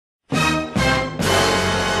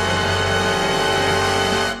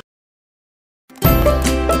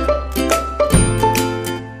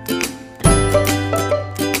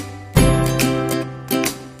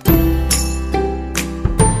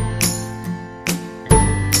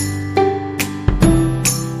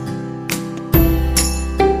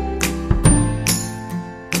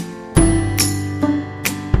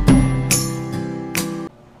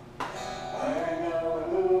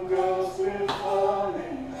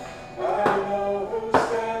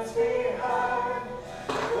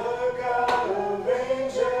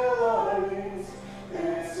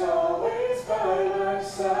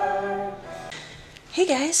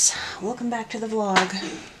guys, welcome back to the vlog.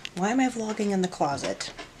 Why am I vlogging in the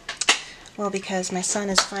closet? Well, because my son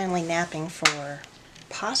is finally napping for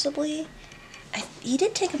possibly, he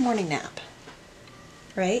did take a morning nap,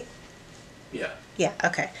 right? Yeah. Yeah,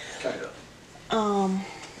 okay. Kind of.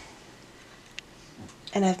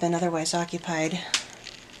 And I've been otherwise occupied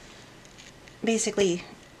basically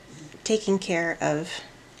taking care of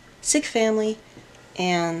sick family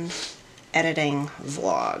and editing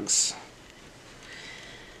vlogs.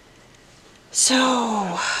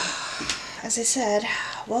 So, as I said,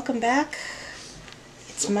 welcome back.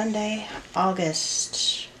 It's Monday,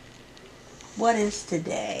 August. What is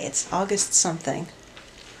today? It's August something.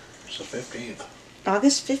 It's the 15th.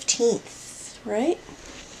 August 15th, right?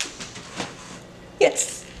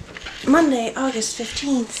 It's Monday, August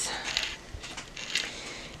 15th.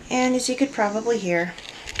 And as you could probably hear,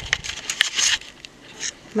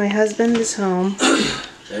 my husband is home,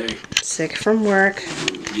 Hey. sick from work.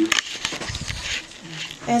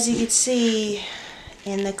 As you can see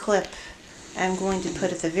in the clip I'm going to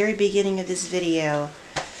put at the very beginning of this video,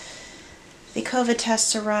 the COVID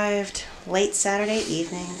tests arrived late Saturday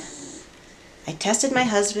evening. I tested my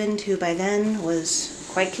husband, who by then was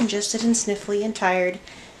quite congested and sniffly and tired.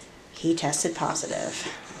 He tested positive.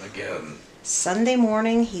 Again. Sunday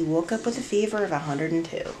morning, he woke up with a fever of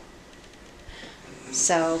 102.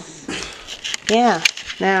 So, yeah.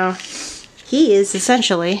 Now, he is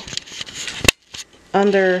essentially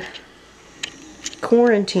under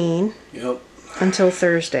quarantine. Yep. Until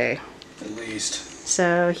Thursday. At least.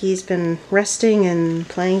 So he's been resting and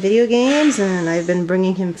playing video games, and I've been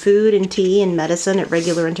bringing him food and tea and medicine at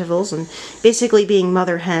regular intervals, and basically being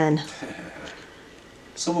mother hen.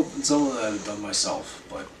 Some of that I've done myself,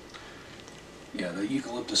 but yeah, the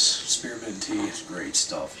eucalyptus spearmint tea is great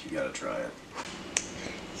stuff. You gotta try it.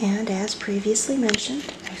 And as previously mentioned,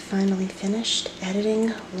 I finally finished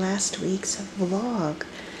editing last week's vlog.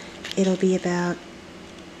 It'll be about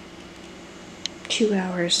 2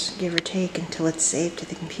 hours, give or take, until it's saved to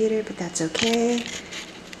the computer, but that's okay.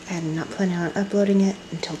 I'm not planning on uploading it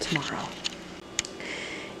until tomorrow.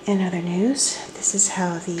 In other news, this is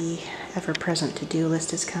how the ever-present to-do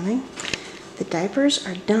list is coming. The diapers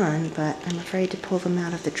are done, but I'm afraid to pull them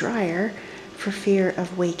out of the dryer for fear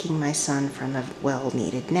of waking my son from a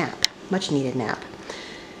well-needed nap, much-needed nap.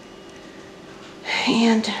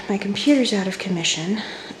 And my computer's out of commission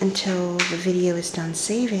until the video is done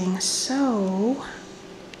saving, so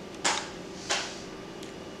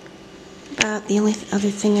about the only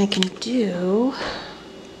other thing I can do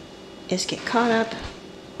is get caught up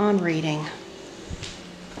on reading.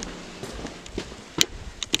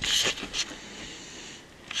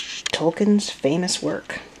 Tolkien's famous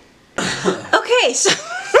work. Okay, so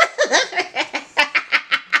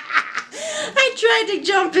I tried to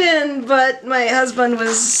jump in, but my husband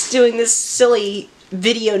was doing this silly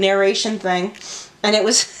video narration thing, and it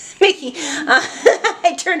was making,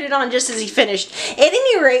 I turned it on just as he finished. At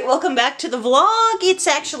any rate, welcome back to the vlog. It's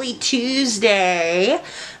actually Tuesday.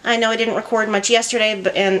 I know I didn't record much yesterday,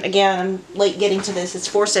 but, and again, I'm late getting to this. It's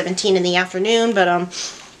 4:17 in the afternoon, but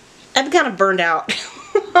I've kind of burned out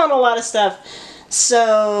on a lot of stuff.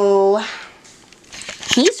 So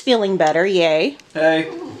he's feeling better, yay.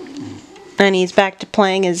 Hey. And he's back to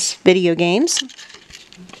playing his video games.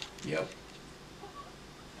 Yep.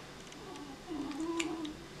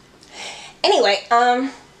 Anyway,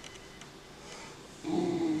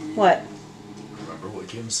 what? Remember what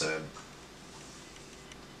Kim said.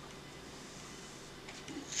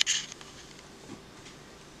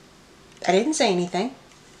 I didn't say anything.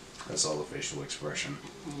 That's all the facial expression.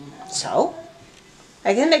 So?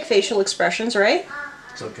 I can make facial expressions, right?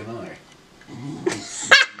 So can I.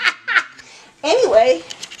 Anyway,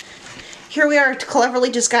 here we are cleverly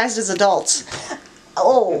disguised as adults.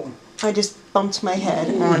 Oh, I just bumped my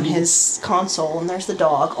head on his console, and there's the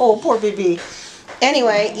dog. Oh, poor baby.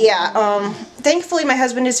 Anyway, yeah, thankfully my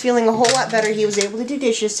husband is feeling a whole lot better. He was able to do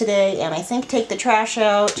dishes today, and I think take the trash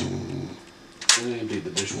out. We emptied the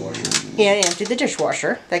dishwasher. Yeah, I emptied the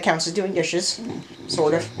dishwasher. That counts as doing dishes,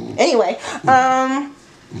 sort of. Anyway,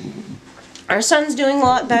 our son's doing a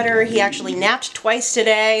lot better. He actually napped twice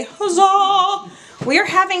today. Huzzah! We are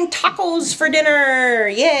having tacos for dinner!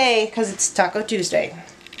 Yay! Because it's Taco Tuesday.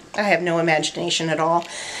 I have no imagination at all.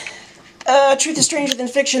 Truth is stranger than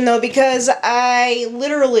fiction, though, because I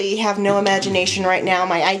literally have no imagination right now.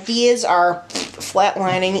 My ideas are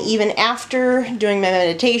flatlining, even after doing my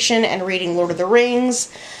meditation and reading Lord of the Rings.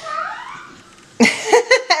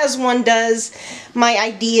 As one does, my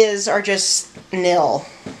ideas are just nil.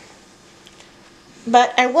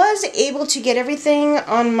 But I was able to get everything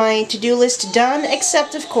on my to-do list done,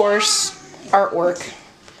 except, of course, artwork.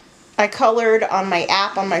 I colored on my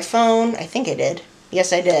app on my phone. I think I did.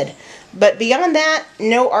 Yes, I did. But beyond that,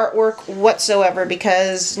 no artwork whatsoever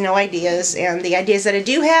because no ideas. And the ideas that I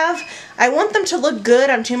do have, I want them to look good.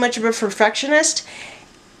 I'm too much of a perfectionist.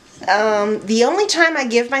 The only time I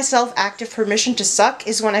give myself active permission to suck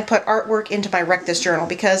is when I put artwork into my Wreck This journal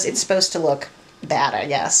because it's supposed to look bad, I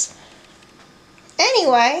guess.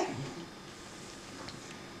 Anyway,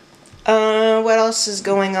 what else is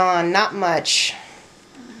going on? Not much.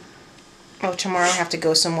 Oh, tomorrow I have to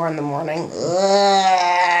go somewhere in the morning.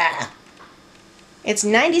 Ugh. It's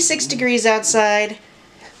 96 degrees outside.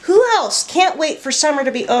 Who else can't wait for summer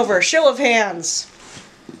to be over? Show of hands.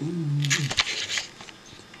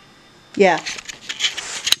 Yeah.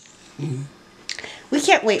 We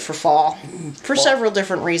can't wait for fall. For several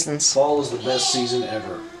different reasons. Fall is the best season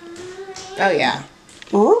ever. Oh, yeah.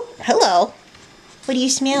 Ooh, hello. What do you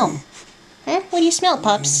smell? Huh? What do you smell,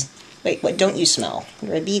 pups? Wait, what don't you smell?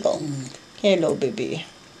 You're a beagle. Hello, baby.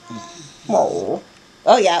 Oh.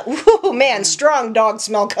 Oh, yeah. Ooh, man, strong dog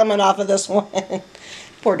smell coming off of this one.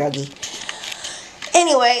 Poor doggy.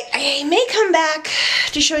 Anyway, I may come back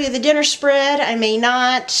to show you the dinner spread. I may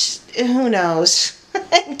not. Who knows?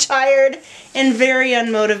 I'm tired and very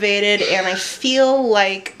unmotivated, and I feel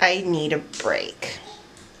like I need a break.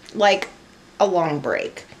 Like a long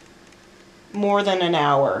break. More than an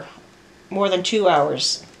hour. More than 2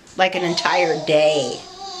 hours. Like an entire day.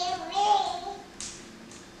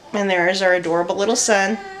 And there is our adorable little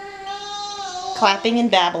son. Clapping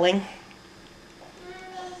and babbling.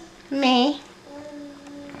 Me.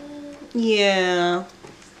 Yeah.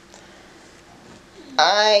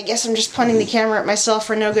 I guess I'm just pointing the camera at myself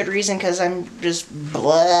for no good reason because I'm just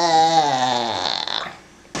blah.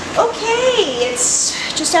 Okay, it's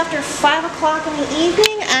just after 5 o'clock in the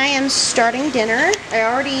evening. I am starting dinner. I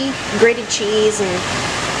already grated cheese and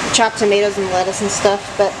chopped tomatoes and lettuce and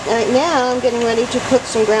stuff, but now I'm getting ready to cook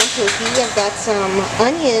some ground turkey. I've got some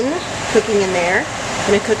onion cooking in there. I'm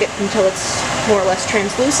going to cook it until it's more or less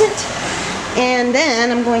translucent. And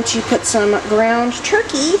then I'm going to put some ground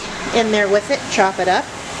turkey in there with it, chop it up.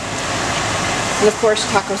 And of course,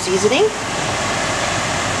 taco seasoning.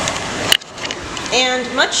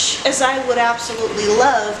 And much as I would absolutely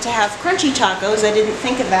love to have crunchy tacos, I didn't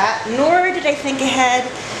think of that, nor did I think ahead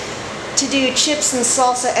to do chips and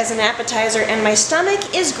salsa as an appetizer, and my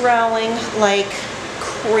stomach is growling like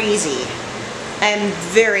crazy. I'm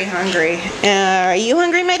very hungry. Are you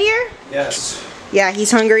hungry, my dear? Yes. Yeah,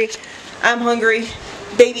 he's hungry. I'm hungry.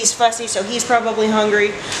 Baby's fussy, so he's probably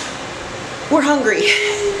hungry. We're hungry.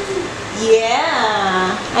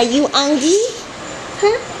 Yeah. Are you hungry?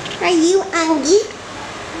 Huh? Are you hungry?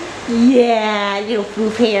 Yeah, little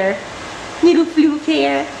floof hair. Little floof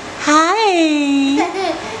hair. Hi.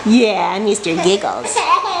 Yeah, Mr. Giggles.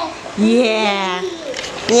 Yeah.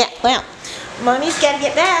 Yeah, well, Mommy's got to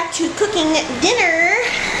get back to cooking dinner.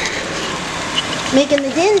 Making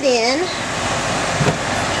the din-din.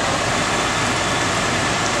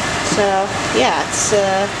 So, yeah, it's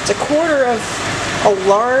a quarter of a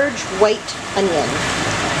large white onion.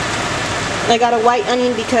 I got a white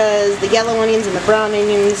onion because the yellow onions and the brown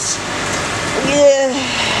onions, yeah,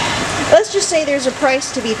 let's just say there's a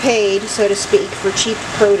price to be paid, so to speak, for cheap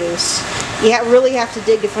produce. You really have to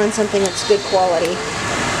dig to find something that's good quality.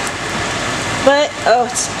 But, oh,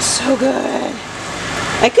 it smells so good.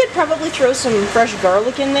 I could probably throw some fresh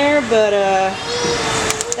garlic in there, but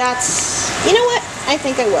that's, you know what? I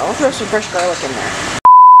think I will. I'll throw some fresh garlic in there.